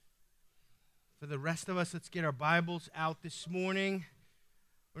For the rest of us, let's get our Bibles out this morning.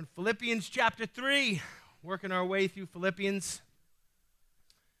 We're in Philippians chapter 3, working our way through Philippians.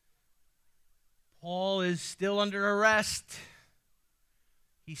 Paul is still under arrest.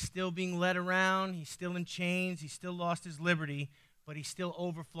 He's still being led around. He's still in chains. He's still lost his liberty, but he's still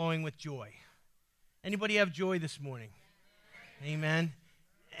overflowing with joy. Anybody have joy this morning? Amen.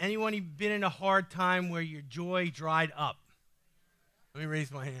 Anyone been in a hard time where your joy dried up? Let me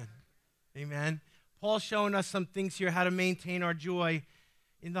raise my hand. Amen. Paul's showing us some things here, how to maintain our joy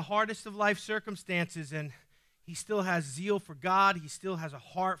in the hardest of life circumstances. And he still has zeal for God. He still has a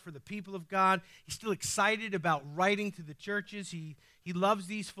heart for the people of God. He's still excited about writing to the churches. He loves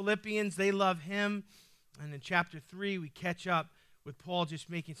these Philippians. They love him. And in chapter 3, we catch up with Paul just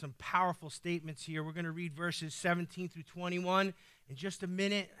making some powerful statements here. We're going to read verses 17 through 21. In just a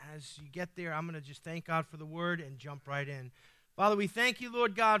minute, as you get there, I'm going to just thank God for the word and jump right in. Father, we thank you,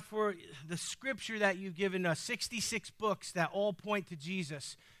 Lord God, for the scripture that you've given us, 66 books that all point to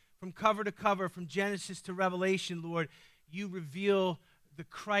Jesus. From cover to cover, from Genesis to Revelation, Lord, you reveal the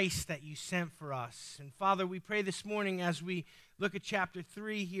Christ that you sent for us. And Father, we pray this morning as we look at chapter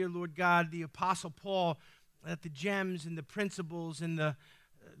 3 here, Lord God, the Apostle Paul, that the gems and the principles and the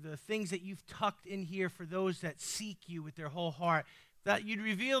things that you've tucked in here for those that seek you with their whole heart, that you'd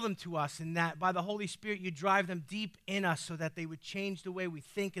reveal them to us, and that by the Holy Spirit you'd drive them deep in us so that they would change the way we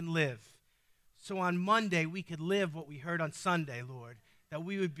think and live. So on Monday we could live what we heard on Sunday, Lord, that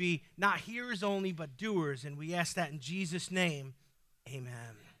we would be not hearers only but doers, and we ask that in Jesus' name,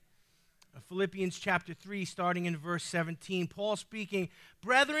 amen. Philippians chapter 3, starting in verse 17, Paul speaking,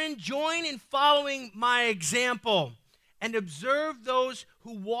 "Brethren, join in following my example, and observe those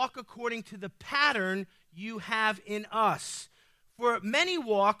who walk according to the pattern you have in us. For many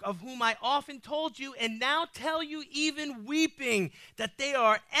walk, of whom I often told you, and now tell you even weeping, that they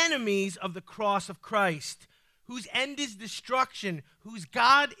are enemies of the cross of Christ, whose end is destruction, whose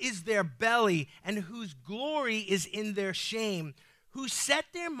God is their belly, and whose glory is in their shame, who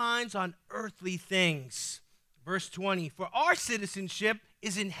set their minds on earthly things." Verse 20, "For our citizenship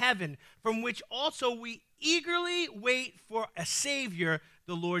is in heaven, from which also we eagerly wait for a Savior,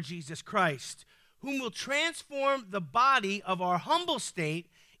 the Lord Jesus Christ, whom will transform the body of our humble state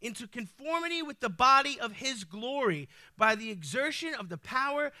into conformity with the body of his glory, by the exertion of the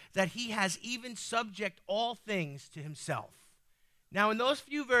power that he has even subject all things to himself." Now, in those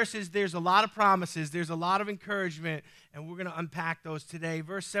few verses, there's a lot of promises, there's a lot of encouragement, and we're going to unpack those today.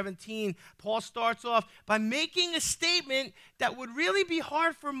 Verse 17, Paul starts off by making a statement that would really be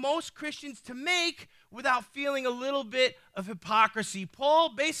hard for most Christians to make without feeling a little bit of hypocrisy. Paul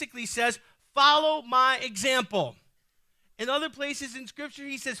basically says, "Follow my example." In other places in Scripture,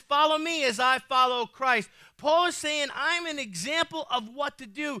 he says, "Follow me as I follow Christ." Paul is saying, I'm an example of what to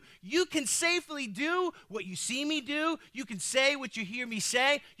do. You can safely do what you see me do. You can say what you hear me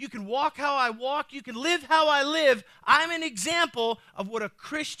say. You can walk how I walk. You can live how I live. I'm an example of what a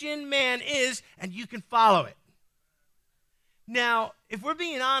Christian man is, and you can follow it. Now, if we're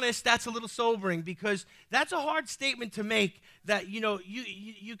being honest, that's a little sobering, because that's a hard statement to make, that,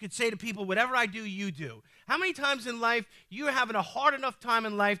 you could say to people, whatever I do, you do. How many times in life you're having a hard enough time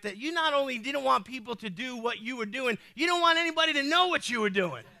in life that you not only didn't want people to do what you were doing, you don't want anybody to know what you were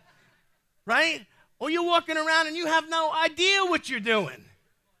doing, right? Or you're walking around and you have no idea what you're doing.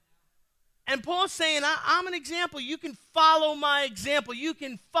 And Paul's saying, I'm an example. You can follow my example. You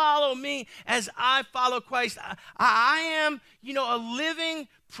can follow me as I follow Christ. I am, a living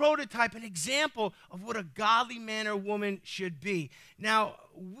prototype, an example of what a godly man or woman should be. Now,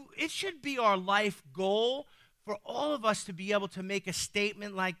 it should be our life goal for all of us to be able to make a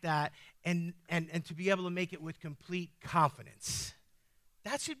statement like that and to be able to make it with complete confidence.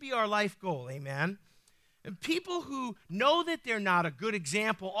 That should be our life goal, amen? And people who know that they're not a good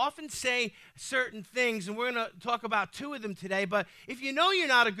example often say certain things, and we're going to talk about two of them today. But if you know you're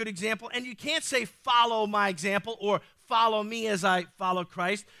not a good example and you can't say, "Follow my example," or "Follow me as I follow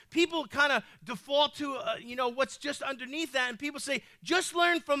Christ," people kind of default to, what's just underneath that, and people say, "Just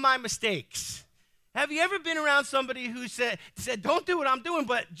learn from my mistakes." Have you ever been around somebody who said, "Don't do what I'm doing,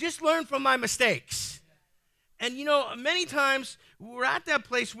 but just learn from my mistakes"? And, many times we're at that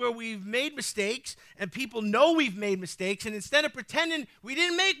place where we've made mistakes and people know we've made mistakes. And instead of pretending we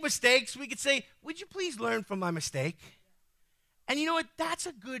didn't make mistakes, we could say, "Would you please learn from my mistake?" And you know what? That's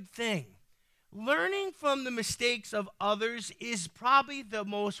a good thing. Learning from the mistakes of others is probably the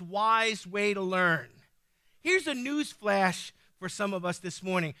most wise way to learn. Here's a news flash for some of us this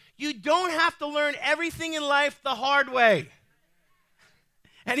morning. You don't have to learn everything in life the hard way.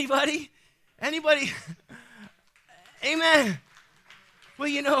 Anybody? Amen. Well,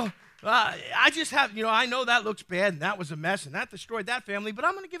 I just have, I know that looks bad and that was a mess and that destroyed that family, but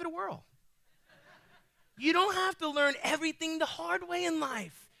I'm going to give it a whirl. You don't have to learn everything the hard way in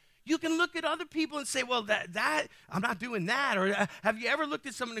life. You can look at other people and say, well, that I'm not doing that. Or have you ever looked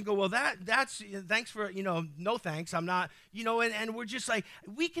at someone and go, well, that's thanks for, no thanks. I'm not, and we're just like,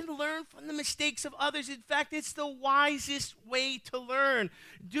 we can learn from the mistakes of others. In fact, it's the wisest way to learn.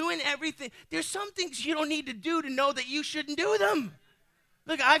 Doing everything. There's some things you don't need to do to know that you shouldn't do them.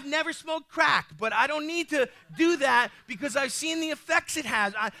 Look, I've never smoked crack, but I don't need to do that because I've seen the effects it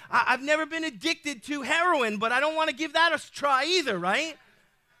has. I've never been addicted to heroin, but I don't want to give that a try either, right?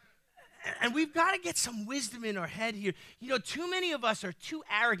 And we've got to get some wisdom in our head here. Too many of us are too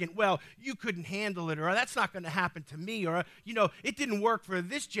arrogant. Well, you couldn't handle it, or that's not going to happen to me, or, it didn't work for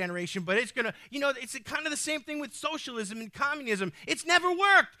this generation, but it's going to, it's kind of the same thing with socialism and communism. It's never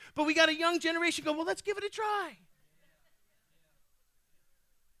worked, but we got a young generation go, well, let's give it a try.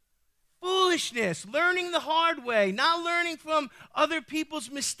 Foolishness, learning the hard way, not learning from other people's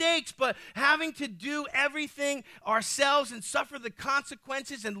mistakes, but having to do everything ourselves and suffer the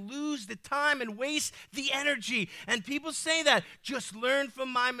consequences and lose the time and waste the energy. And people say that, just learn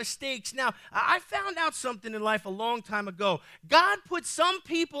from my mistakes. Now, I found out something in life a long time ago. God put some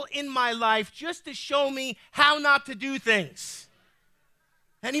people in my life just to show me how not to do things.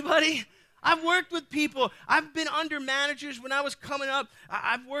 Anybody? I've worked with people. I've been under managers when I was coming up.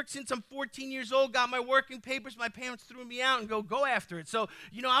 I've worked since I'm 14 years old, got my working papers. My parents threw me out and go after it. So,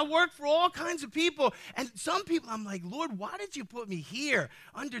 I work for all kinds of people. And some people, I'm like, Lord, why did you put me here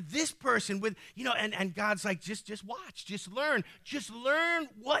under this person with, and God's like, just watch, just learn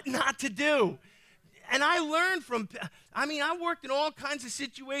what not to do. And I learned I worked in all kinds of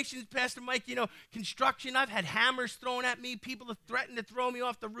situations, Pastor Mike, construction. I've had hammers thrown at me. People have threatened to throw me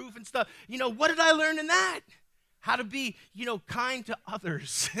off the roof and stuff. What did I learn in that? How to be, kind to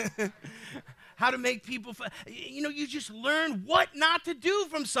others. How to make people, you just learn what not to do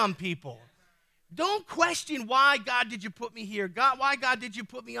from some people. Don't question why, God, did you put me here? Why, God, did you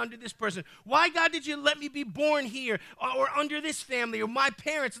put me under this person? Why, God, did you let me be born here or under this family or my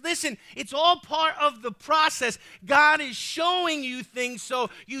parents? Listen, it's all part of the process. God is showing you things so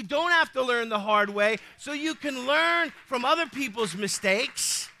you don't have to learn the hard way, so you can learn from other people's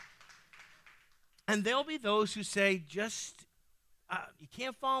mistakes. And there'll be those who say, you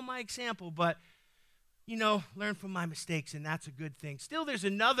can't follow my example, but learn from my mistakes, and that's a good thing. Still, there's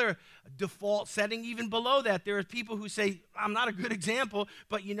another default setting even below that. There are people who say, I'm not a good example,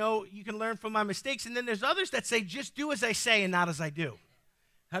 but, you can learn from my mistakes. And then there's others that say, just do as I say and not as I do.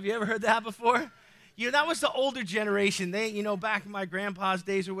 Have you ever heard that before? That was the older generation. They, back in my grandpa's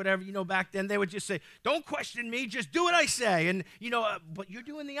days or whatever, back then, they would just say, don't question me, just do what I say. And, but you're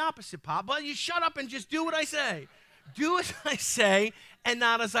doing the opposite, Pop. But you shut up and just do what I say. Do as I say and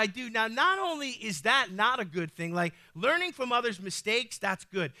not as I do. Now, not only is that not a good thing, like learning from others' mistakes, that's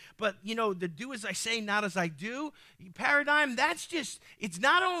good. But, the do as I say, not as I do paradigm, it's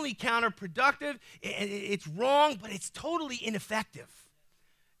not only counterproductive, it's wrong, but it's totally ineffective.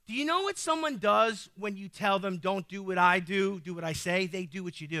 Do you know what someone does when you tell them, don't do what I do what I say? They do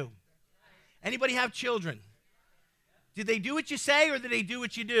what you do. Anybody have children? Did they do what you say or did they do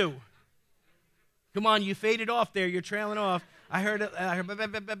what you do? Come on, you faded off there. You're trailing off. I heard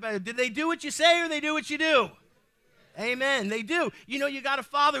it. Did they do what you say or they do what you do? Amen. They do. You got a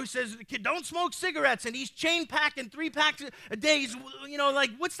father who says, the kid, don't smoke cigarettes, and he's chain packing 3 packs a day. He's,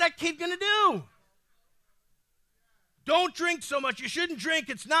 what's that kid going to do? Don't drink so much. You shouldn't drink.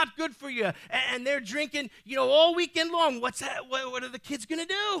 It's not good for you. And they're drinking, all weekend long. What's that? What are the kids going to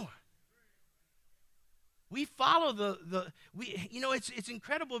do? We follow it's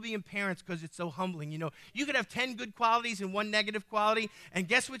incredible being parents because it's so humbling. You could have 10 good qualities and 1 negative quality, and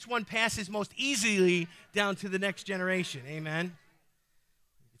guess which one passes most easily down to the next generation? Amen.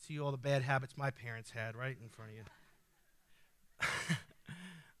 You can see all the bad habits my parents had right in front of you.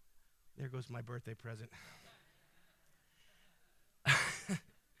 There goes my birthday present.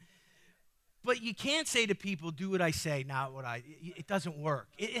 But you can't say to people, do what I say, not what it doesn't work.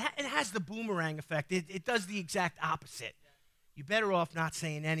 It has the boomerang effect. It does the exact opposite. You're better off not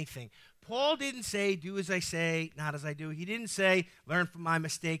saying anything. Paul didn't say, do as I say, not as I do. He didn't say, learn from my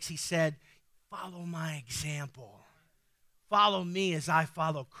mistakes. He said, follow my example. Follow me as I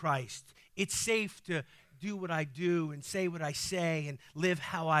follow Christ. It's safe to do what I do and say what I say and live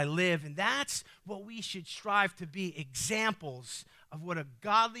how I live. And that's what we should strive to be, examples of what a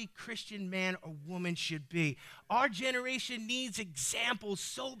godly Christian man or woman should be. Our generation needs examples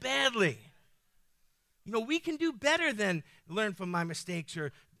so badly. We can do better than learn from my mistakes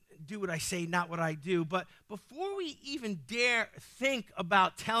or do what I say, not what I do. But before we even dare think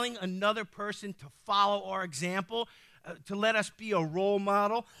about telling another person to follow our example, to let us be a role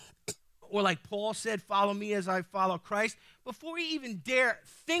model, or like Paul said, follow me as I follow Christ, before we even dare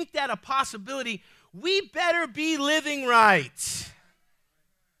think that a possibility, we better be living right.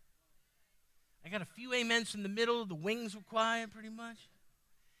 I got a few amens from the middle. The wings were quiet pretty much.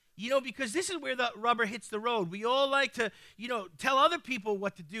 Because this is where the rubber hits the road. We all like to, tell other people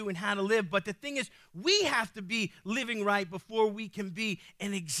what to do and how to live. But the thing is, we have to be living right before we can be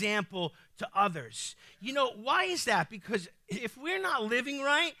an example to others. Why is that? Because if we're not living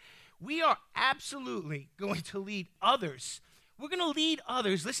right, we are absolutely going to lead others. We're going to lead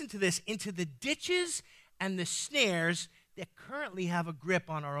others, listen to this, into the ditches and the snares that currently have a grip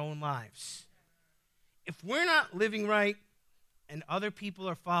on our own lives. If we're not living right, and other people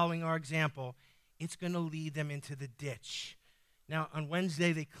are following our example, it's going to lead them into the ditch. Now, on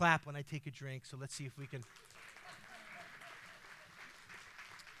Wednesday, they clap when I take a drink, so let's see if we can.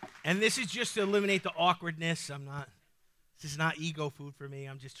 And this is just to eliminate the awkwardness. This is not ego food for me.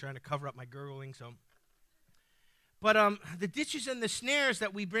 I'm just trying to cover up my gurgling. But the ditches and the snares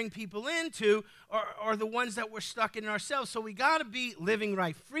that we bring people into are the ones that we're stuck in ourselves. So we got to be living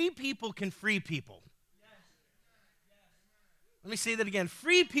right. Free people can free people. Let me say that again.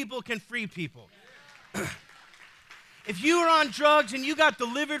 Free people can free people. If you are on drugs and you got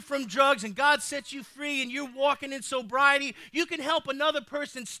delivered from drugs and God sets you free and you're walking in sobriety, you can help another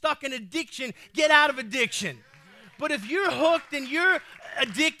person stuck in addiction get out of addiction. But if you're hooked and you're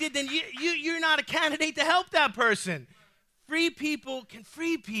addicted, then you're not a candidate to help that person. Free people can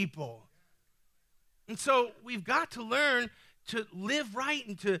free people. And so we've got to learn to live right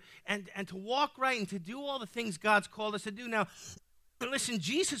and to walk right and to do all the things God's called us to do. Now, listen,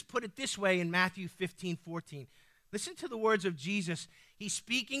 Jesus put it this way in Matthew 15:14. Listen to the words of Jesus. He's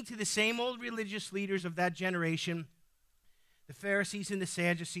speaking to the same old religious leaders of that generation, the Pharisees and the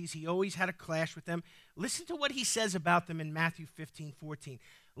Sadducees. He always had a clash with them. Listen to what he says about them in Matthew 15:14.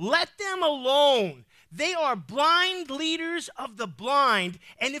 Let them alone. They are blind leaders of the blind,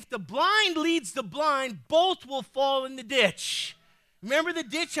 and if the blind leads the blind, both will fall in the ditch. Remember the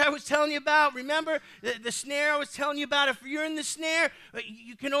ditch I was telling you about? Remember the snare I was telling you about? If you're in the snare,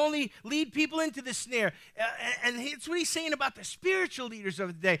 you can only lead people into the snare. And it's what he's saying about the spiritual leaders of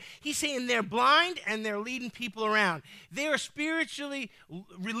the day. He's saying they're blind and they're leading people around. They are spiritually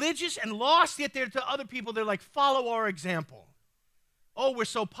religious and lost, yet they're to other people. They're like, follow our example. Oh, we're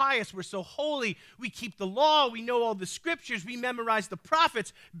so pious, we're so holy, we keep the law, we know all the scriptures, we memorize the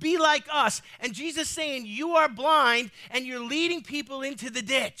prophets, be like us. And Jesus saying, you are blind and you're leading people into the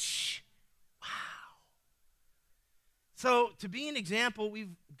ditch. Wow. So to be an example,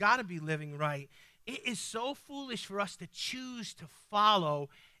 we've got to be living right. It is so foolish for us to choose to follow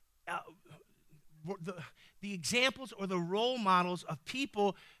the examples or the role models of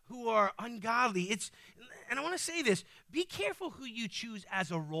people who are ungodly. And I want to say this, be careful who you choose as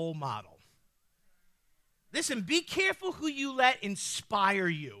a role model. Listen, be careful who you let inspire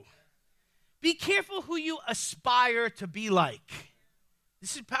you. Be careful who you aspire to be like.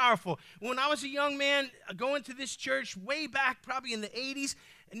 This is powerful. When I was a young man going to this church way back, probably in the 80s,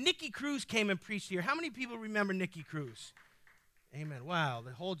 Nicky Cruz came and preached here. How many people remember Nicky Cruz? Amen. Wow,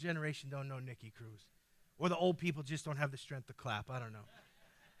 the whole generation don't know Nicky Cruz. Or the old people just don't have the strength to clap. I don't know.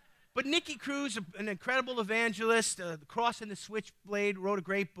 But Nicky Cruz, an incredible evangelist, The Cross and the Switchblade, wrote a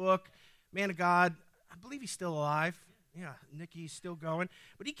great book, man of God. I believe he's still alive. Yeah, Nicky's still going.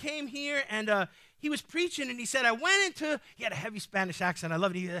 But he came here, and he was preaching, and he said, he had a heavy Spanish accent. I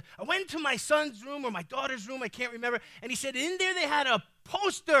love it. I went to my son's room or my daughter's room, I can't remember. And he said, in there they had a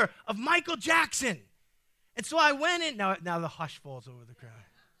poster of Michael Jackson. And so I went in. Now the hush falls over the crowd.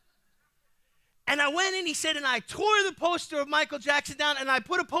 And I went in, he said, and I tore the poster of Michael Jackson down, and I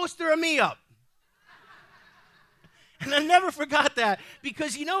put a poster of me up. And I never forgot that,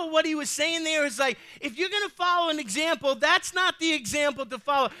 because you know what he was saying there is like, if you're going to follow an example, that's not the example to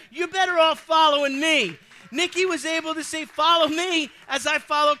follow. You're better off following me. Nicky was able to say, follow me as I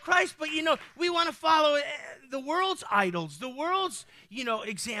follow Christ. But, we want to follow the world's idols, the world's,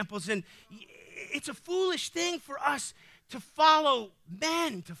 examples. And it's a foolish thing for us to follow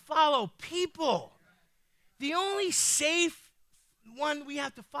men, to follow people. The only safe one we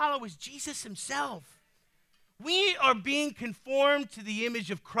have to follow is Jesus himself. We are being conformed to the image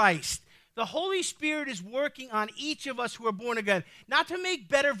of Christ. The Holy Spirit is working on each of us who are born again, not to make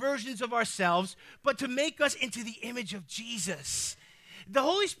better versions of ourselves, but to make us into the image of Jesus. The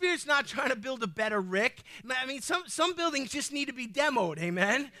Holy Spirit's not trying to build a better Rick. I mean, some buildings just need to be demoed,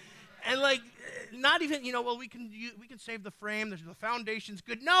 amen? And like, not even, well, we can save the frame. The foundation's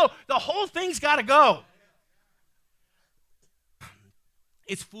good. No, the whole thing's got to go.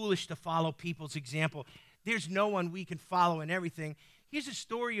 It's foolish to follow people's example. There's no one we can follow in everything. Here's a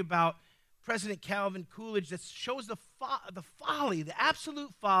story about President Calvin Coolidge that shows the folly, the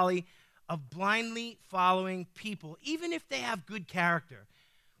absolute folly of blindly following people, even if they have good character.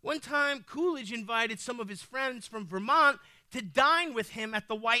 One time, Coolidge invited some of his friends from Vermont to dine with him at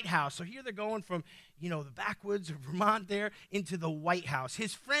the White House. So here they're going from, the backwoods of Vermont there into the White House.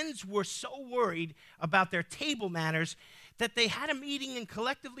 His friends were so worried about their table manners that they had a meeting and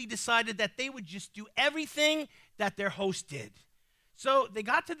collectively decided that they would just do everything that their host did. So they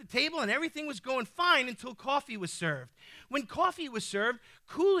got to the table and everything was going fine until coffee was served. When coffee was served,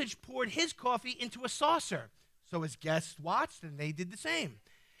 Coolidge poured his coffee into a saucer. So his guests watched and they did the same.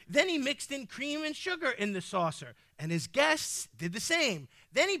 Then he mixed in cream and sugar in the saucer, and his guests did the same.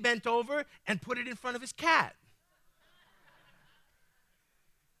 Then he bent over and put it in front of his cat.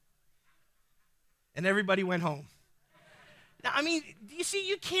 And everybody went home. Now, you see,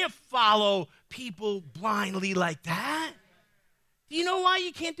 you can't follow people blindly like that. Do you know why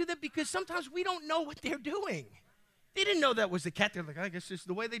you can't do that? Because sometimes we don't know what they're doing. They didn't know that was the cat. They're like, I guess this is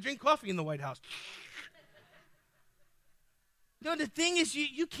the way they drink coffee in the White House. No, the thing is,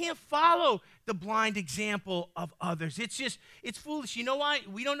 you can't follow the blind example of others. It's foolish. You know why?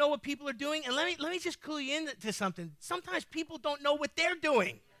 We don't know what people are doing. And let me just clue you into something. Sometimes people don't know what they're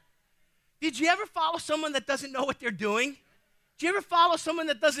doing. Did you ever follow someone that doesn't know what they're doing? Did you ever follow someone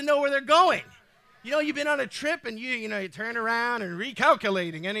that doesn't know where they're going? You've been on a trip and you turn around and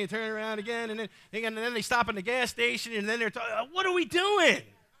recalculating, and you turn around again, and then they stop at the gas station, and then they're talking, what are we doing?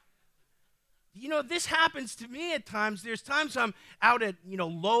 This happens to me at times. There's times I'm out at,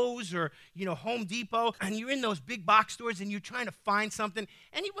 Lowe's or, Home Depot, and you're in those big box stores and you're trying to find something.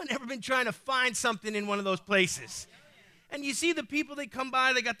 Anyone ever been trying to find something in one of those places? And you see the people, they come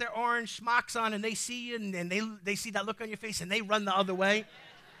by, they got their orange smocks on, and they see you, and they see that look on your face, and they run the other way.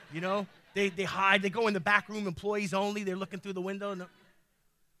 They hide. They go in the back room, employees only. They're looking through the window.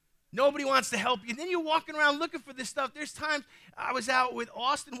 Nobody wants to help you. Then you're walking around looking for this stuff. There's times I was out with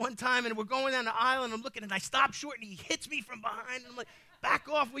Austin one time, and we're going down the aisle, and I'm looking, and I stop short, and he hits me from behind. And I'm like, back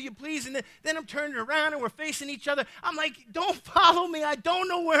off, will you please? And then I'm turning around, and we're facing each other. I'm like, don't follow me. I don't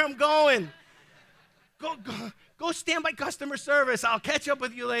know where I'm going. Go stand by customer service. I'll catch up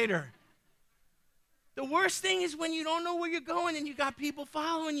with you later. The worst thing is when you don't know where you're going, and you got people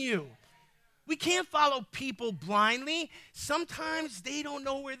following you. We can't follow people blindly. Sometimes they don't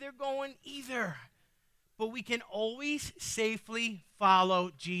know where they're going either. But we can always safely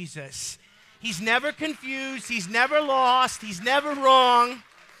follow Jesus. He's never confused. He's never lost. He's never wrong.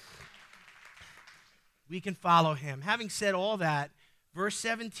 We can follow him. Having said all that, verse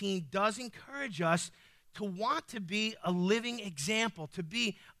 17 does encourage us to want to be a living example, to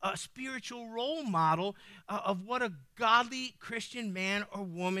be a spiritual role model of what a godly Christian man or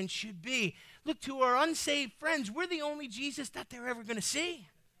woman should be. Look, to our unsaved friends, we're the only Jesus that they're ever going to see.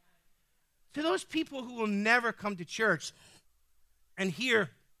 To those people who will never come to church and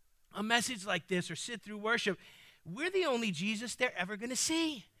hear a message like this or sit through worship, we're the only Jesus they're ever going to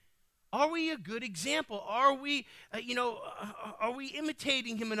see. Are we a good example? Are we, are we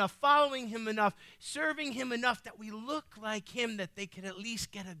imitating him enough, following him enough, serving him enough that we look like him, that they can at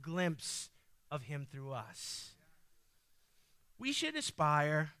least get a glimpse of him through us? We should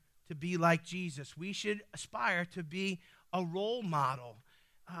aspire to be like Jesus. We should aspire to be a role model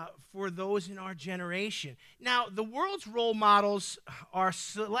for those in our generation. Now, the world's role models are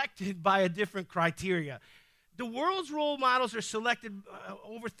selected by a different criteria. The world's role models are selected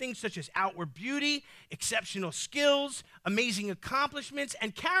over things such as outward beauty, exceptional skills, amazing accomplishments,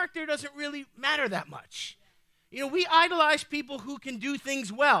 and character doesn't really matter that much. We idolize people who can do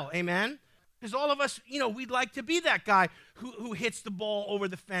things well, amen? Because all of us, we'd like to be that guy who hits the ball over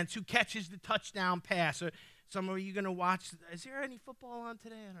the fence, who catches the touchdown pass. Or some of you going to watch, is there any football on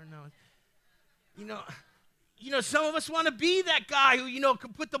today? I don't know. Some of us want to be that guy who,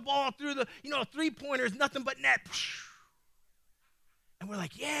 can put the ball through the, three-pointers, nothing but net. And we're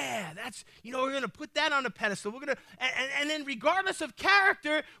like, yeah, that's, we're going to put that on a pedestal. We're going to, and then regardless of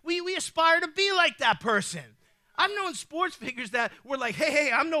character, we aspire to be like that person. I've known sports figures that were like,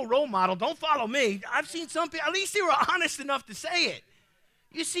 hey, I'm no role model. Don't follow me. I've seen some people, at least they were honest enough to say it.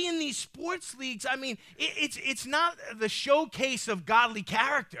 You see, in these sports leagues, it's not the showcase of godly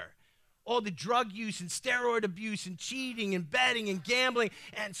character. all the drug use and steroid abuse and cheating and betting and gambling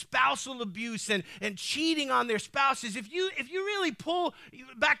and spousal abuse and cheating on their spouses, if you really pull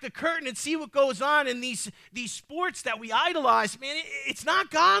back the curtain and see what goes on in these sports that we idolize, man, it's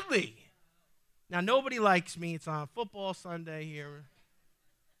not godly. Now, nobody likes me. It's on football Sunday here.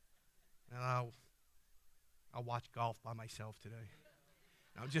 And I'll watch golf by myself today.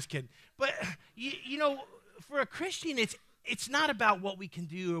 No, I'm just kidding. But, you know, for a Christian, it's not about what we can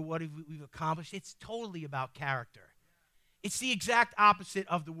do or what we've accomplished. It's totally about character. It's the exact opposite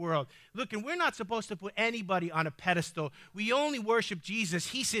of the world. Look, and we're not supposed to put anybody on a pedestal. We only worship Jesus.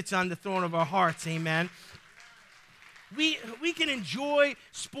 He sits on the throne of our hearts. Amen. We can enjoy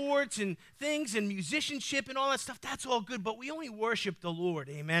sports and things and musicianship and all that stuff. That's all good, but we only worship the Lord,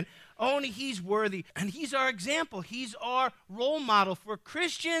 amen? Only He's worthy, and He's our example. He's our role model. For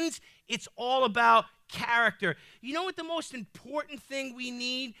Christians, it's all about character. You know what the most important thing we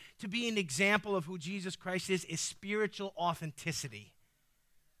need to be an example of who Jesus Christ is spiritual authenticity.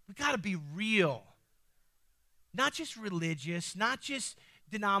 We got to be real. Not just religious, not just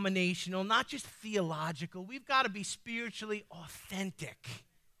denominational, not just theological. We've got to be spiritually authentic.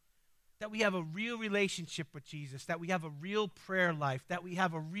 That we have a real relationship with Jesus, that we have a real prayer life, that we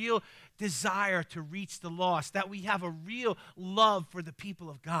have a real desire to reach the lost, that we have a real love for the people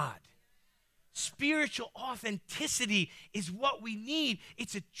of God. Spiritual authenticity is what we need.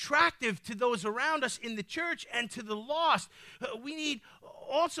 It's attractive to those around us in the church and to the lost. We need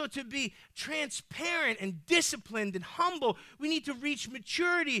also to be transparent and disciplined and humble. We need to reach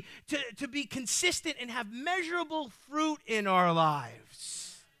maturity, to be consistent and have measurable fruit in our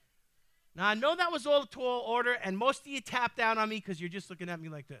lives. Now, I know that was all a tall order, and most of you tapped out on me because you're just looking at me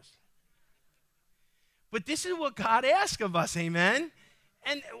like this. But this is what God asks of us, amen?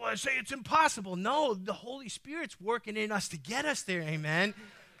 And well, say it's impossible. No, the Holy Spirit's working in us to get us there, amen?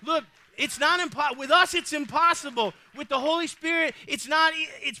 Look, it's not impossible. With us, it's impossible. With the Holy Spirit, it's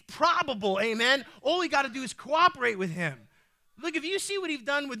probable, amen? All we got to do is cooperate with Him. Look, if you see what He's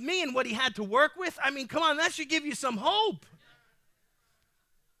done with me and what He had to work with, I mean, come on, that should give you some hope.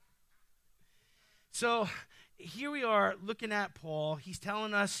 So here we are looking at Paul. He's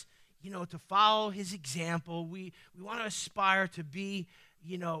telling us, to follow his example. We want to aspire to be,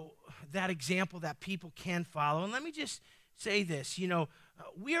 that example that people can follow. And let me just say this,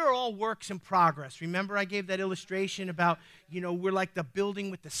 we are all works in progress. Remember I gave that illustration about, we're like the building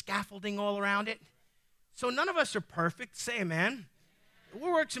with the scaffolding all around it? So none of us are perfect. Say amen.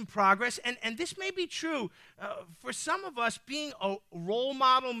 We're works in progress. And this may be true. For some of us, being a role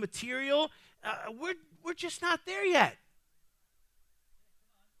model material, we're just not there yet.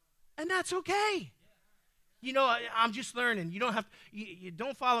 And that's okay. I'm just learning. You don't have you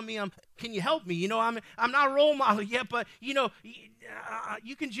don't follow me. Can you help me? I'm not a role model yet, but you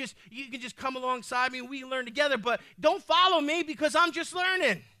can just come alongside me and we learn together. But don't follow me because I'm just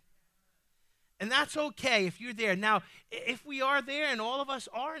learning. And that's okay if you're there. Now, if we are there, and all of us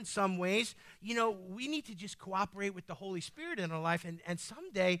are in some ways, we need to just cooperate with the Holy Spirit in our life. And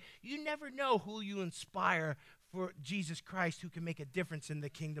someday, you never know who you inspire for Jesus Christ who can make a difference in the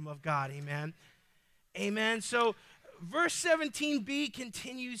kingdom of God. Amen. Amen. So verse 17b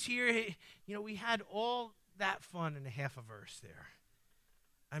continues here. We had all that fun in a half a verse there.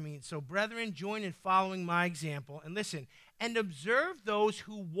 So brethren, join in following my example. And listen, and observe those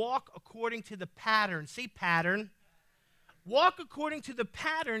who walk according to the pattern. Say pattern. Walk according to the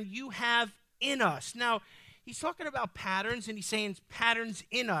pattern you have in us. Now, he's talking about patterns, and he's saying patterns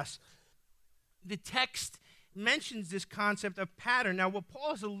in us. The text mentions this concept of pattern. Now, what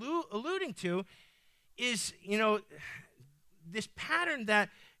Paul is alluding to is, this pattern that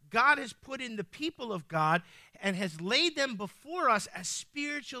God has put in the people of God and has laid them before us as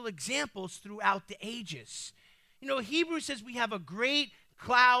spiritual examples throughout the ages. Hebrews says we have a great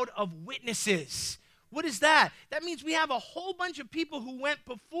cloud of witnesses. What is that? That means we have a whole bunch of people who went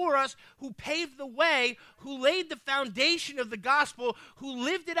before us, who paved the way, who laid the foundation of the gospel, who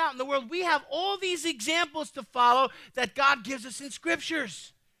lived it out in the world. We have all these examples to follow that God gives us in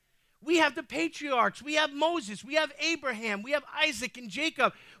scriptures. We have the patriarchs, we have Moses, we have Abraham, we have Isaac and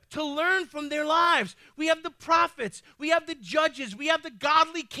Jacob to learn from their lives. We have the prophets, we have the judges, we have the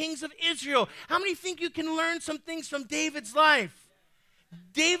godly kings of Israel. How many think you can learn some things from David's life?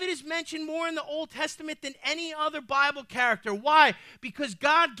 David is mentioned more in the Old Testament than any other Bible character. Why? Because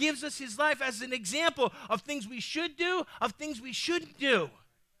God gives us his life as an example of things we should do, of things we shouldn't do.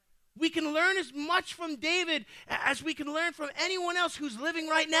 We can learn as much from David as we can learn from anyone else who's living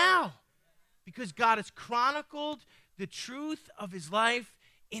right now, because God has chronicled the truth of his life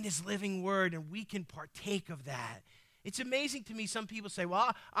in his living word, and we can partake of that. It's amazing to me, some people say,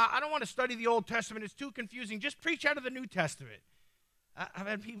 well, I don't want to study the Old Testament. It's too confusing. Just preach out of the New Testament. I've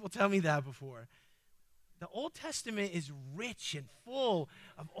had people tell me that before. The Old Testament is rich and full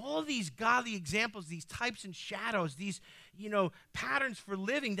of all these godly examples, these types and shadows, these, patterns for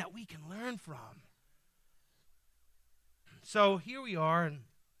living that we can learn from. So here we are, and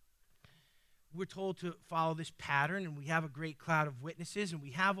we're told to follow this pattern, and we have a great cloud of witnesses, and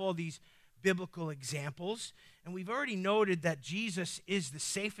we have all these biblical examples, and we've already noted that Jesus is the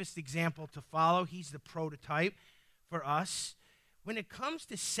safest example to follow. He's the prototype for us. When it comes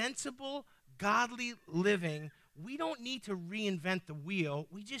to sensible, godly living, we don't need to reinvent the wheel.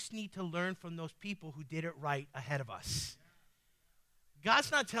 We just need to learn from those people who did it right ahead of us.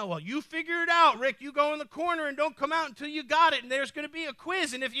 God's not telling, well, you figure it out, Rick. You go in the corner and don't come out until you got it, and there's going to be a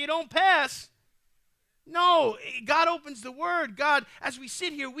quiz, and if you don't pass... No, God opens the Word. God, as we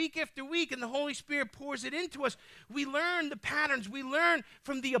sit here week after week and the Holy Spirit pours it into us, we learn the patterns. We learn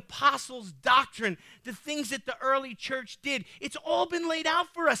from the apostles' doctrine, the things that the early church did. It's all been laid out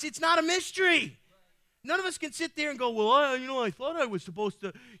for us. It's not a mystery. None of us can sit there and go, well, I thought I was supposed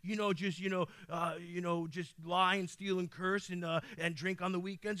to, just lie and steal and curse and drink on the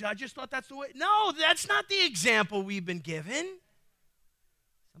weekends. I just thought that's the way. No, that's not the example we've been given.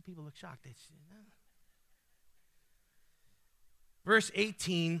 Some people look shocked. They say, no. Verse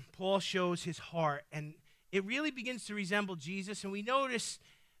 18, Paul shows his heart, and it really begins to resemble Jesus, and we notice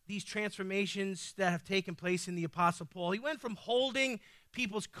these transformations that have taken place in the Apostle Paul. He went from holding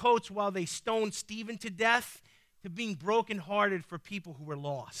people's coats while they stoned Stephen to death to being brokenhearted for people who were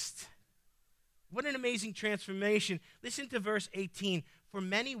lost. What an amazing transformation. Listen to verse 18. For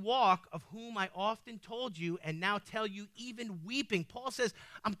many walk, of whom I often told you, and now tell you even weeping. Paul says,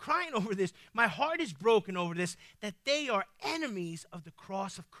 I'm crying over this. My heart is broken over this, that they are enemies of the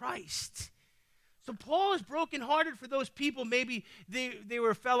cross of Christ. So Paul is brokenhearted for those people. Maybe they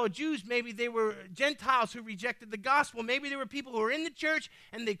were fellow Jews. Maybe they were Gentiles who rejected the gospel. Maybe there were people who were in the church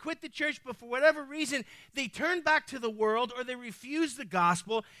and they quit the church, but for whatever reason, they turned back to the world or they refused the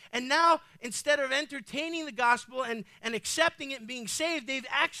gospel. And now, instead of entertaining the gospel and accepting it and being saved, they've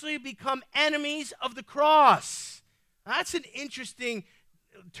actually become enemies of the cross. Now, that's an interesting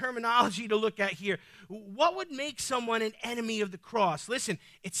terminology to look at here. What would make someone an enemy of the cross? Listen,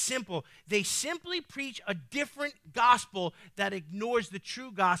 it's simple. They simply preach a different gospel that ignores the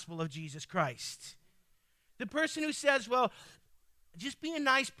true gospel of Jesus Christ. The person who says, well, just be a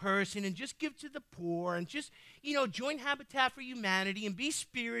nice person and just give to the poor and just, join Habitat for Humanity and be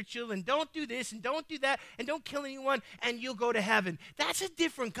spiritual and don't do this and don't do that and don't kill anyone and you'll go to heaven. That's a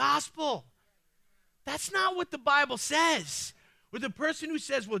different gospel. That's not what the Bible says. Or the person who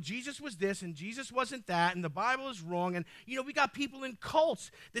says, well, Jesus was this and Jesus wasn't that and the Bible is wrong. And, we got people in cults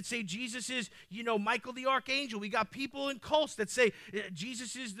that say Jesus is, Michael the Archangel. We got people in cults that say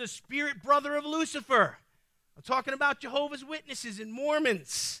Jesus is the spirit brother of Lucifer. I'm talking about Jehovah's Witnesses and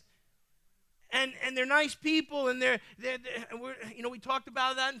Mormons. And they're nice people and we talked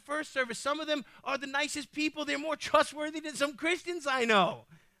about that in first service. Some of them are the nicest people. They're more trustworthy than some Christians I know.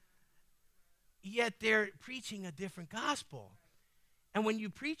 Yet they're preaching a different gospel. And when you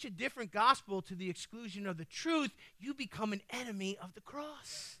preach a different gospel to the exclusion of the truth, you become an enemy of the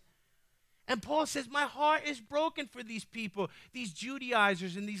cross. And Paul says, my heart is broken for these people, these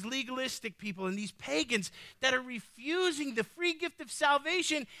Judaizers and these legalistic people and these pagans that are refusing the free gift of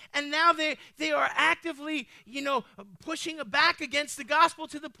salvation. And now they are actively, pushing back against the gospel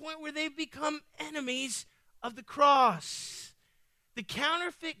to the point where they've become enemies of the cross. The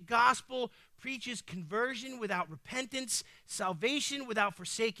counterfeit gospel preaches conversion without repentance, salvation without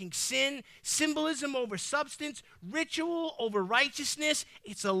forsaking sin, symbolism over substance, ritual over righteousness.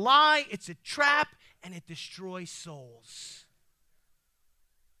 It's a lie, it's a trap, and it destroys souls.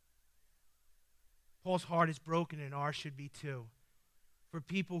 Paul's heart is broken, and ours should be too. For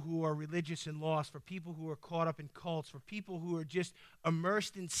people who are religious and lost, for people who are caught up in cults, for people who are just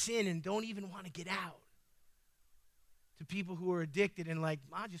immersed in sin and don't even want to get out. To people who are addicted and I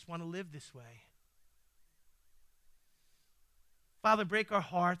just want to live this way. Father, break our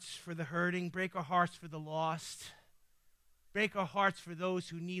hearts for the hurting. Break our hearts for the lost. Break our hearts for those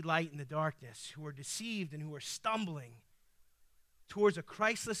who need light in the darkness, who are deceived and who are stumbling towards a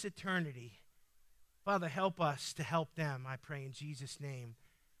Christless eternity. Father, help us to help them, I pray in Jesus' name.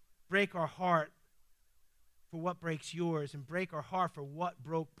 Break our heart for what breaks yours and break our heart for what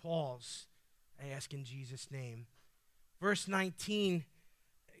broke Paul's, I ask in Jesus' name. Verse 19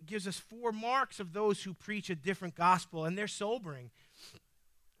 gives us 4 marks of those who preach a different gospel, and they're sobering.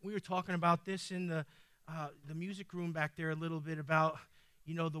 We were talking about this in the music room back there a little bit about,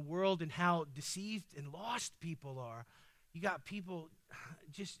 the world and how deceived and lost people are. You got people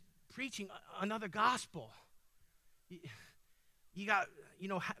just preaching another gospel. You got,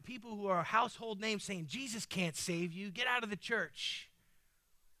 people who are household names saying, Jesus can't save you. Get out of the church.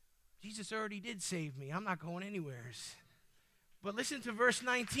 Jesus already did save me. I'm not going anywhere. But listen to verse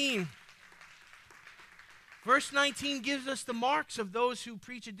 19. Verse 19 gives us the marks of those who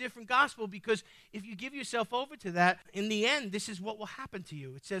preach a different gospel, because if you give yourself over to that, in the end, this is what will happen to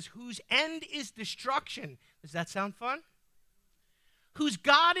you. It says, whose end is destruction. Does that sound fun? Whose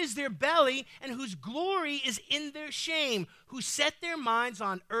God is their belly, and whose glory is in their shame, who set their minds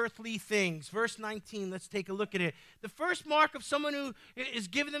on earthly things. Verse 19, let's take a look at it. The first mark of someone who is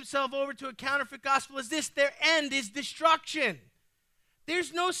giving themselves over to a counterfeit gospel is this: their end is destruction.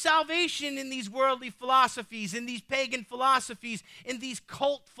 There's no salvation in these worldly philosophies, in these pagan philosophies, in these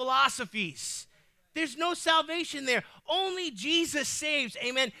cult philosophies. There's no salvation there. Only Jesus saves,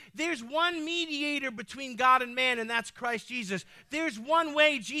 amen. There's one mediator between God and man, and that's Christ Jesus. There's one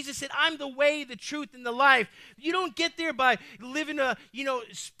way. Jesus said, I'm the way, the truth, and the life. You don't get there by living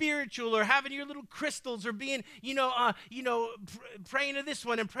spiritual or having your little crystals or being, praying to this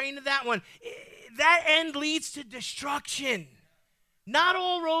one and praying to that one. That end leads to destruction. Not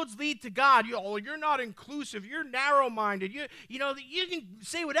all roads lead to God. You're not inclusive. You're narrow-minded. You can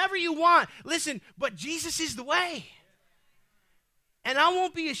say whatever you want. Listen, but Jesus is the way. And I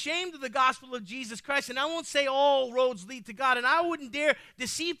won't be ashamed of the gospel of Jesus Christ, and I won't say all roads lead to God, and I wouldn't dare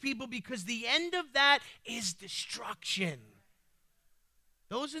deceive people, because the end of that is destruction.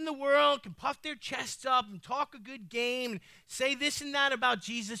 Those in the world can puff their chests up and talk a good game and say this and that about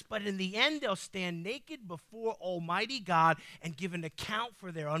Jesus, but in the end, they'll stand naked before Almighty God and give an account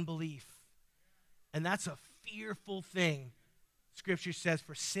for their unbelief. And that's a fearful thing, Scripture says,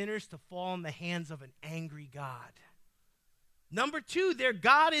 for sinners to fall in the hands of an angry God. Number 2, their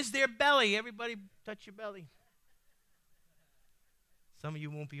God is their belly. Everybody touch your belly. Some of you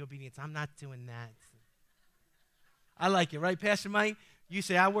won't be obedient. I'm not doing that. I like it, right, Pastor Mike? You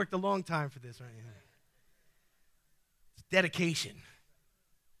say, I worked a long time for this, right? It's dedication,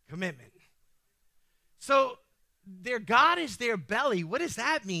 commitment. So their God is their belly. What does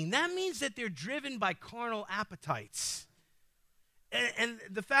that mean? That means that they're driven by carnal appetites. And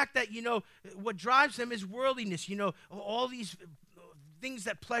the fact that, what drives them is worldliness, all these things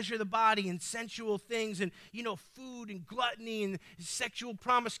that pleasure the body and sensual things and, food and gluttony and sexual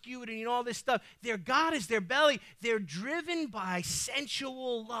promiscuity and all this stuff. Their God is their belly. They're driven by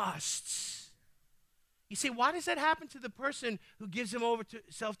sensual lusts. You say, why does that happen to the person who gives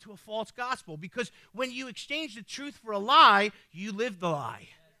himself to a false gospel? Because when you exchange the truth for a lie, you live the lie.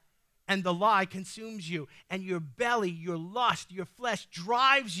 And the lie consumes you, and your belly, your lust, your flesh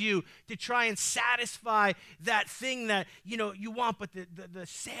drives you to try and satisfy that thing that, you want. But the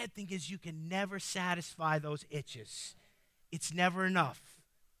sad thing is you can never satisfy those itches. It's never enough.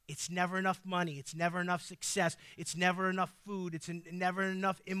 It's never enough money. It's never enough success. It's never enough food. It's never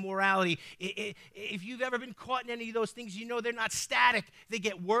enough immorality. If you've ever been caught in any of those things, they're not static. They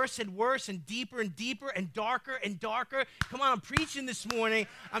get worse and worse and deeper and darker and darker. Come on, I'm preaching this morning.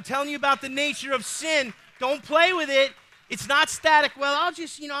 I'm telling you about the nature of sin. Don't play with it. It's not static. Well, I'll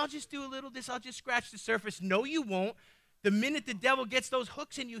just do a little of this. I'll just scratch the surface. No, you won't. The minute the devil gets those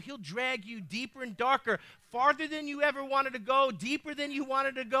hooks in you, he'll drag you deeper and darker, farther than you ever wanted to go, deeper than you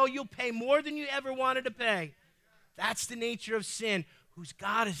wanted to go. You'll pay more than you ever wanted to pay. That's the nature of sin, whose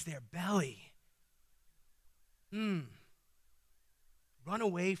God is their belly. Run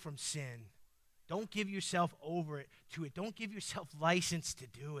away from sin. Don't give yourself over to it. Don't give yourself license to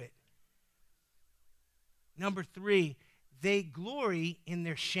do it. Number 3, they glory in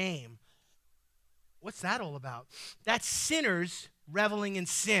their shame. What's that all about? That's sinners reveling in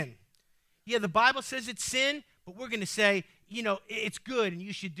sin. Yeah, the Bible says it's sin, but we're going to say, it's good and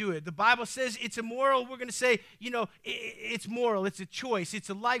you should do it. The Bible says it's immoral. We're going to say, it's moral. It's a choice.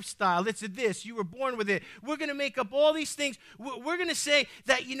 It's a lifestyle. It's a this. You were born with it. We're going to make up all these things. We're going to say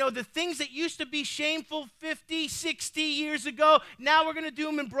that, the things that used to be shameful 50, 60 years ago, now we're going to do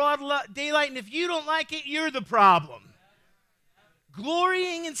them in broad daylight. And if you don't like it, you're the problem.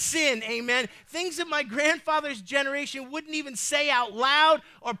 Glorying in sin, amen. Things that my grandfather's generation wouldn't even say out loud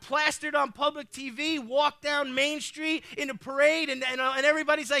or plastered on public TV, walk down Main Street in a parade, and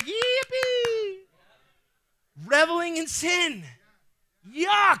everybody's like, yippee! Reveling in sin.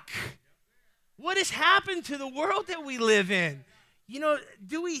 Yuck! What has happened to the world that we live in?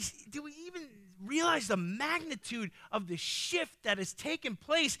 Do we even realize the magnitude of the shift that has taken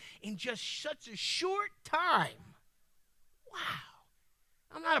place in just such a short time? Wow.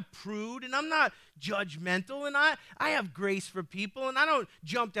 I'm not a prude, and I'm not judgmental, and I have grace for people, and I don't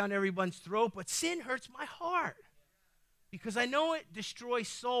jump down everyone's throat, but sin hurts my heart because I know it destroys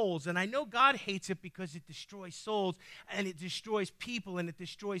souls, and I know God hates it because it destroys souls, and it destroys people, and it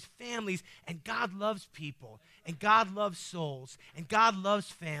destroys families, and God loves people, and God loves souls, and God loves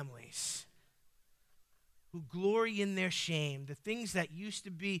families who glory in their shame. The things that used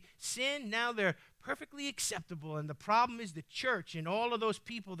to be sin, now they're perfectly acceptable. And the problem is the church and all of those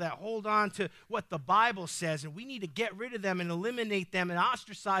people that hold on to what the Bible says, and we need to get rid of them and eliminate them and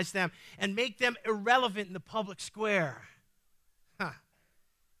ostracize them and make them irrelevant in the public square.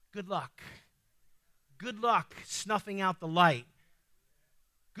 Good luck. Good luck snuffing out the light.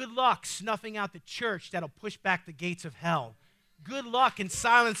 Good luck snuffing out the church that'll push back the gates of hell. Good luck in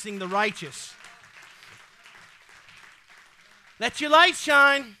silencing the righteous. Let your light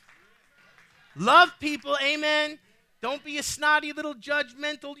shine. Love people, amen. Don't be a snotty little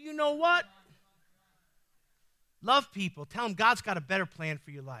judgmental, you know what? Love people. Tell them God's got a better plan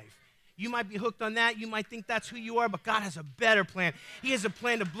for your life. You might be hooked on that. You might think that's who you are, but God has a better plan. He has a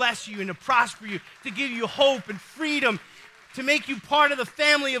plan to bless you and to prosper you, to give you hope and freedom, to make you part of the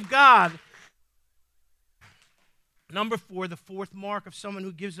family of God. Number 4, the fourth mark of someone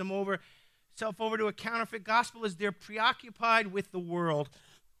who gives themself over to a counterfeit gospel is they're preoccupied with the world.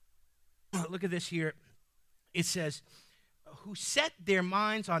 Look at this here. It says, who set their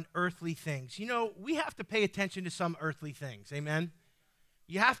minds on earthly things. You know, we have to pay attention to some earthly things, amen?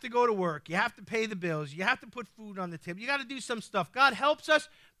 You have to go to work. You have to pay the bills. You have to put food on the table. You got to do some stuff. God helps us,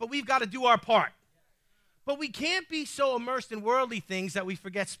 but we've got to do our part. But we can't be so immersed in worldly things that we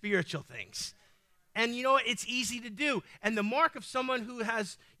forget spiritual things. And you know what? It's easy to do. And the mark of someone who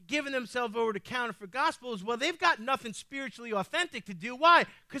has given themselves over to counterfeit gospel is, well, they've got nothing spiritually authentic to do. Why?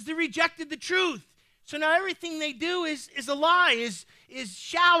 Because they rejected the truth. So now everything they do is a lie, is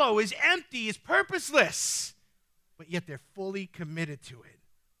shallow, is empty, is purposeless. But yet they're fully committed to it.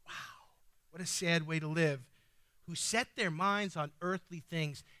 Wow, what a sad way to live. Who set their minds on earthly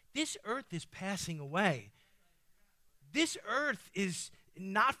things. This earth is passing away. This earth is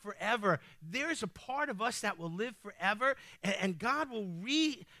not forever. There's a part of us that will live forever, and God will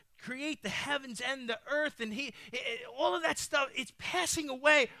recreate the heavens and the earth, and all of that stuff, it's passing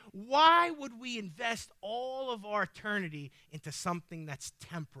away. Why would we invest all of our eternity into something that's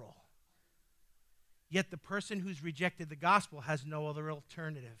temporal? Yet the person who's rejected the gospel has no other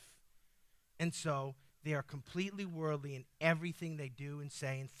alternative. And so they are completely worldly in everything they do and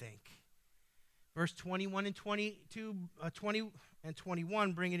say and think. Verse 21 and 22, 20 and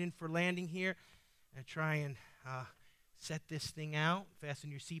 21, bring it in for landing here. And try and set this thing out.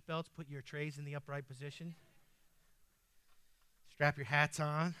 Fasten your seatbelts. Put your trays in the upright position. Strap your hats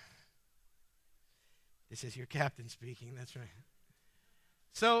on. This is your captain speaking. That's right.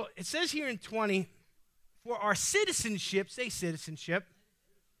 So it says here in 20, for our citizenship, say citizenship.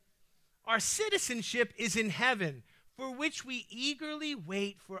 Our citizenship is in heaven, for which we eagerly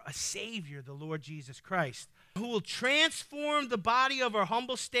wait for a Savior, the Lord Jesus Christ, who will transform the body of our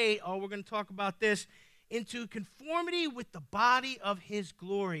humble state, we're going to talk about this, into conformity with the body of his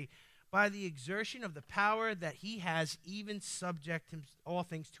glory by the exertion of the power that he has, even subject all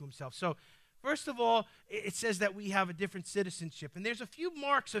things to himself. So, first of all, it says that we have a different citizenship. And there's a few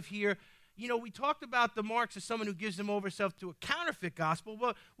marks of here. You know, we talked about the marks of someone who gives them over self to a counterfeit gospel.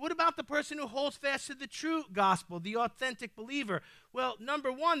 Well, what about the person who holds fast to the true gospel, the authentic believer? Well,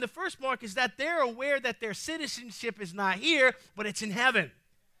 number one, the first mark is that they're aware that their citizenship is not here, but it's in heaven.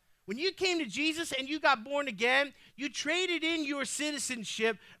 When you came to Jesus and you got born again, you traded in your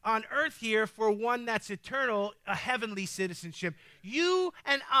citizenship on earth here for one that's eternal, a heavenly citizenship. You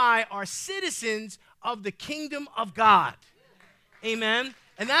and I are citizens of the kingdom of God. Amen.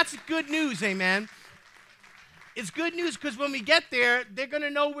 And that's good news, amen. It's good news because when we get there, they're going to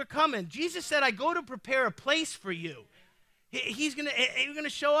know we're coming. Jesus said, I go to prepare a place for you. He's going to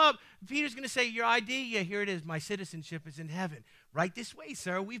show up. Peter's going to say, your ID? Yeah, here it is. My citizenship is in heaven. Right this way,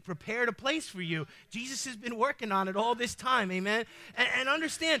 sir. We've prepared a place for you. Jesus has been working on it all this time, amen. And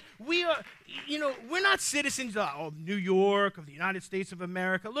understand, we're not citizens of New York, of the United States of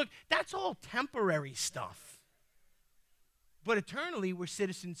America. Look, that's all temporary stuff. But eternally, we're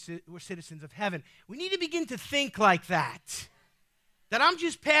citizens of heaven. We need to begin to think like that. That I'm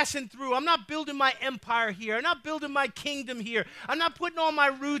just passing through. I'm not building my empire here. I'm not building my kingdom here. I'm not putting all my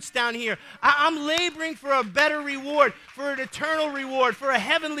roots down here. I'm laboring for a better reward, for an eternal reward, for a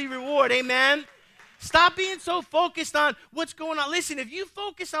heavenly reward. Amen? Stop being so focused on what's going on. Listen, if you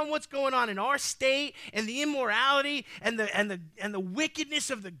focus on what's going on in our state and the immorality and the wickedness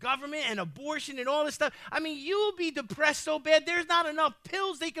of the government and abortion and all this stuff, I mean, you will be depressed so bad there's not enough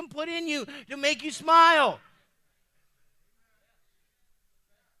pills they can put in you to make you smile.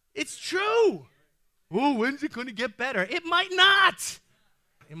 It's true. Oh, when's it going to get better? It might not.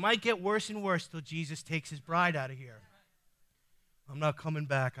 It might get worse and worse till Jesus takes his bride out of here. I'm not coming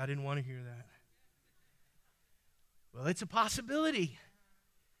back. I didn't want to hear that. Well, it's a possibility.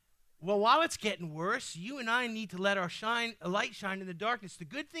 Well, while it's getting worse, you and I need to let our light shine in the darkness. The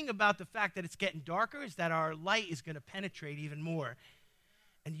good thing about the fact that it's getting darker is that our light is going to penetrate even more.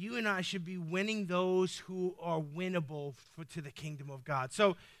 And you and I should be winning those who are winnable to the kingdom of God.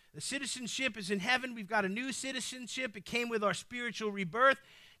 So the citizenship is in heaven. We've got a new citizenship. It came with our spiritual rebirth.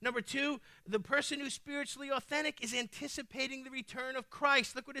 Number two, the person who's spiritually authentic is anticipating the return of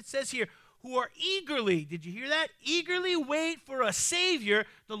Christ. Look what it says here. Who are eagerly, did you hear that? Eagerly wait for a Savior,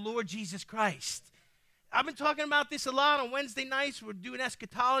 the Lord Jesus Christ. I've been talking about this a lot on Wednesday nights. We're doing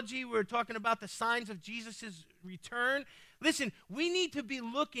eschatology. We're talking about the signs of Jesus' return. Listen, we need to be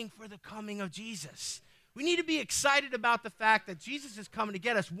looking for the coming of Jesus. We need to be excited about the fact that Jesus is coming to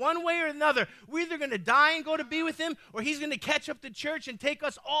get us one way or another. We're either going to die and go to be with him, or he's going to catch up the church and take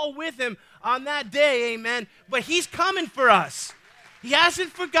us all with him on that day, amen. But he's coming for us. He hasn't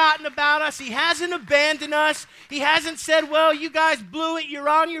forgotten about us. He hasn't abandoned us. He hasn't said, well, you guys blew it. You're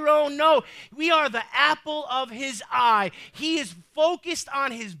on your own. No, we are the apple of his eye. He is focused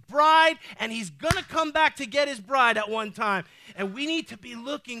on his bride, and he's going to come back to get his bride at one time. And we need to be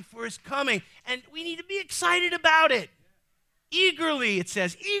looking for his coming, and we need to be excited about it. Eagerly, it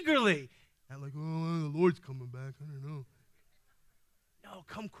says, eagerly. Not like, oh, the Lord's coming back. I don't know. No,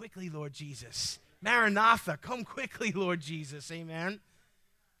 come quickly, Lord Jesus. Maranatha, come quickly, Lord Jesus, amen.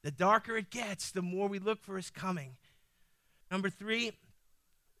 The darker it gets, the more we look for his coming. Number three,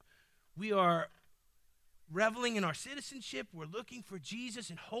 we are reveling in our citizenship. We're looking for Jesus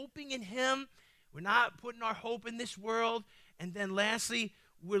and hoping in him. We're not putting our hope in this world. And then lastly,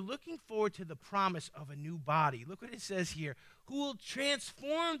 we're looking forward to the promise of a new body. Look what it says here. Who will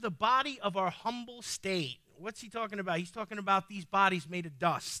transform the body of our humble state. What's he talking about? He's talking about these bodies made of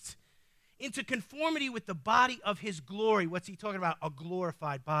dust. Into conformity with the body of his glory. What's he talking about? A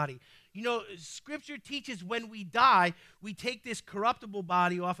glorified body. You know, Scripture teaches when we die, we take this corruptible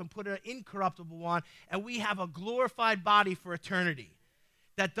body off and put an incorruptible one, and we have a glorified body for eternity.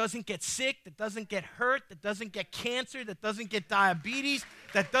 That doesn't get sick, that doesn't get hurt, that doesn't get cancer, that doesn't get diabetes,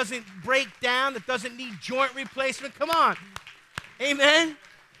 that doesn't break down, that doesn't need joint replacement. Come on. Amen?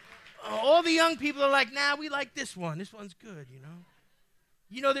 All the young people are like, nah, we like this one. This one's good, you know.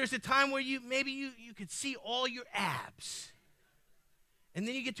 You know, there's a time where you could see all your abs. And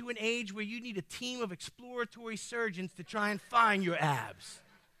then you get to an age where you need a team of exploratory surgeons to try and find your abs.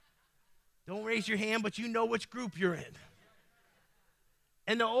 Don't raise your hand, but you know which group you're in.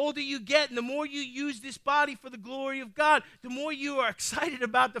 And the older you get and the more you use this body for the glory of God, the more you are excited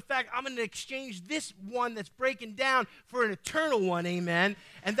about the fact, I'm going to exchange this one that's breaking down for an eternal one, amen?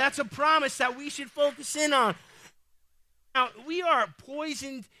 And that's a promise that we should focus in on. Now, we are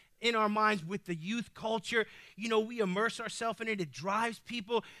poisoned in our minds with the youth culture. You know, we immerse ourselves in it. It drives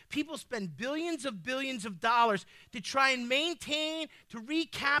people. People spend billions of dollars to try and maintain, to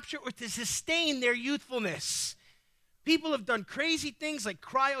recapture, or to sustain their youthfulness. People have done crazy things like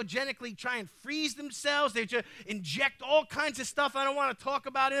cryogenically try and freeze themselves. They just inject all kinds of stuff. I don't want to talk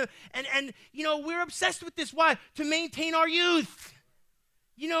about it. And you know, we're obsessed with this. Why? To maintain our youth.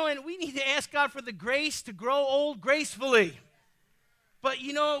 You know, and we need to ask God for the grace to grow old gracefully. But,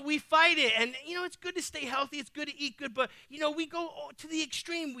 you know, we fight it. And, you know, it's good to stay healthy. It's good to eat good. But, you know, we go to the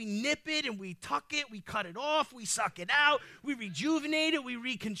extreme. We nip it and we tuck it. We cut it off. We suck it out. We rejuvenate it. We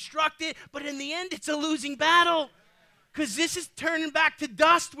reconstruct it. But in the end, it's a losing battle. Because this is turning back to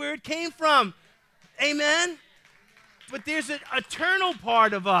dust where it came from. Amen? But there's an eternal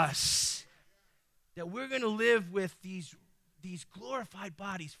part of us that we're going to live with these glorified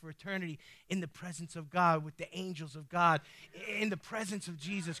bodies for eternity in the presence of God, with the angels of God, in the presence of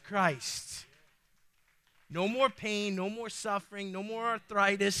Jesus Christ. No more pain, no more suffering, no more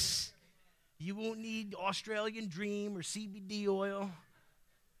arthritis. You won't need Australian Dream or CBD oil.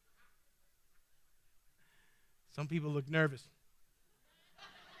 Some people look nervous.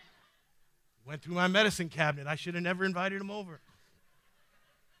 Went through my medicine cabinet. I should have never invited him over.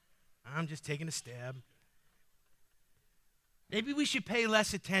 I'm just taking a stab. Maybe we should pay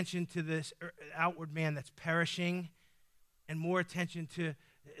less attention to this outward man that's perishing and more attention to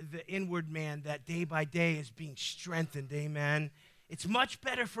the inward man that day by day is being strengthened, amen? It's much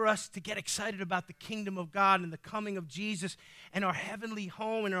better for us to get excited about the kingdom of God and the coming of Jesus and our heavenly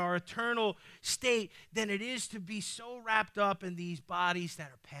home and our eternal state than it is to be so wrapped up in these bodies that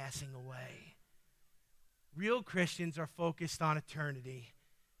are passing away. Real Christians are focused on eternity.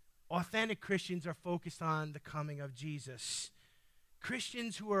 Authentic Christians are focused on the coming of Jesus.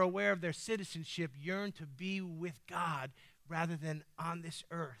 Christians who are aware of their citizenship yearn to be with God rather than on this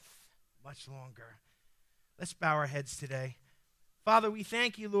earth much longer. Let's bow our heads today. Father, we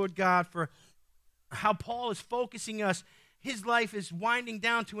thank you, Lord God, for how Paul is focusing us. His life is winding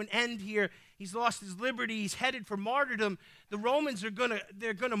down to an end here. He's lost his liberty. He's headed for martyrdom. The Romans are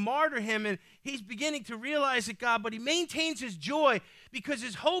they're gonna martyr him, and he's beginning to realize it, God, but he maintains his joy because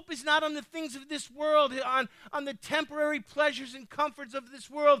his hope is not on the things of this world, on the temporary pleasures and comforts of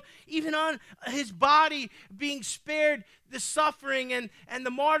this world, even on his body being spared the suffering and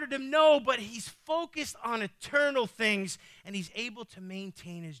the martyrdom. No, but he's focused on eternal things, and he's able to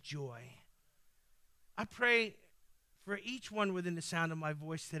maintain his joy. I pray for each one within the sound of my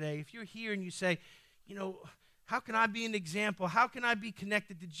voice today, if you're here and you say, how can I be an example? How can I be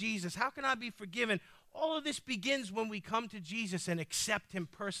connected to Jesus? How can I be forgiven? All of this begins when we come to Jesus and accept him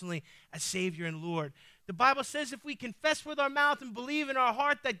personally as Savior and Lord. The Bible says if we confess with our mouth and believe in our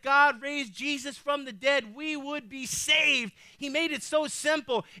heart that God raised Jesus from the dead, we would be saved. He made it so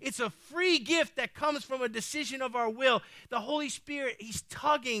simple. It's a free gift that comes from a decision of our will. The Holy Spirit, he's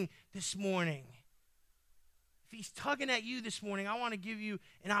tugging this morning. If he's tugging at you this morning, I want to give you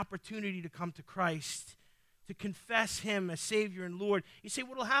an opportunity to come to Christ, to confess him as Savior and Lord. You say,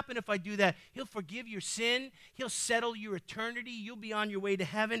 what will happen if I do that? He'll forgive your sin. He'll settle your eternity. You'll be on your way to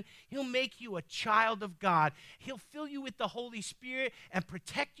heaven. He'll make you a child of God. He'll fill you with the Holy Spirit and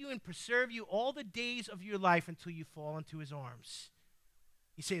protect you and preserve you all the days of your life until you fall into his arms.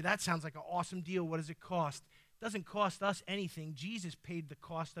 You say, that sounds like an awesome deal. What does it cost? It doesn't cost us anything. Jesus paid the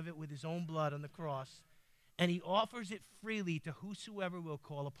cost of it with his own blood on the cross. And he offers it freely to whosoever will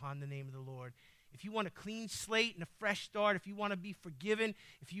call upon the name of the Lord. If you want a clean slate and a fresh start, if you want to be forgiven,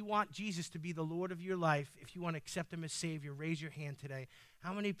 if you want Jesus to be the Lord of your life, if you want to accept him as Savior, raise your hand today.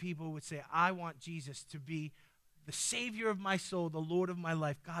 How many people would say, I want Jesus to be the Savior of my soul, the Lord of my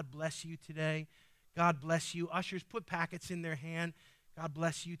life? God bless you today. God bless you. Ushers, put packets in their hand. God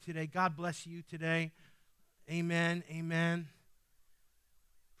bless you today. God bless you today. Amen. Amen.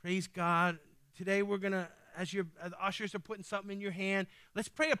 Praise God. Today we're going to, as the ushers are putting something in your hand, let's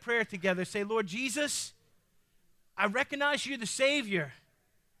pray a prayer together. Say, Lord Jesus, I recognize you're the Savior,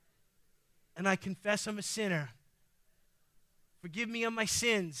 and I confess I'm a sinner. Forgive me of my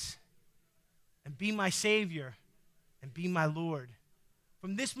sins, and be my Savior, and be my Lord.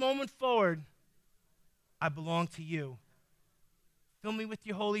 From this moment forward, I belong to you. Fill me with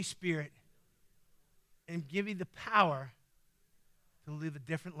your Holy Spirit, and give me the power to live a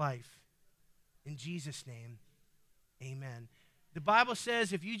different life. In Jesus' name, amen. The Bible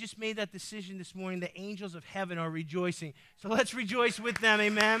says if you just made that decision this morning, the angels of heaven are rejoicing. So let's rejoice with them,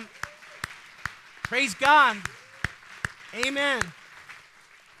 amen. Praise God. Amen.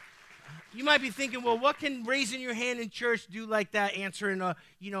 You might be thinking, well, what can raising your hand in church do like that, answering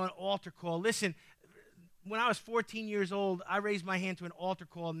an altar call? Listen, when I was 14 years old, I raised my hand to an altar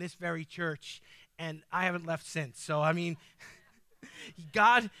call in this very church, and I haven't left since. So,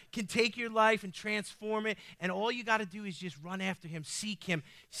 God can take your life and transform it, and all you got to do is just run after him, seek him.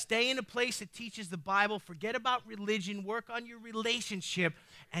 Stay in a place that teaches the Bible. Forget about religion. Work on your relationship,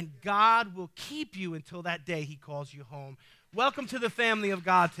 and God will keep you until that day he calls you home. Welcome to the family of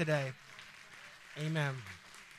God today. Amen.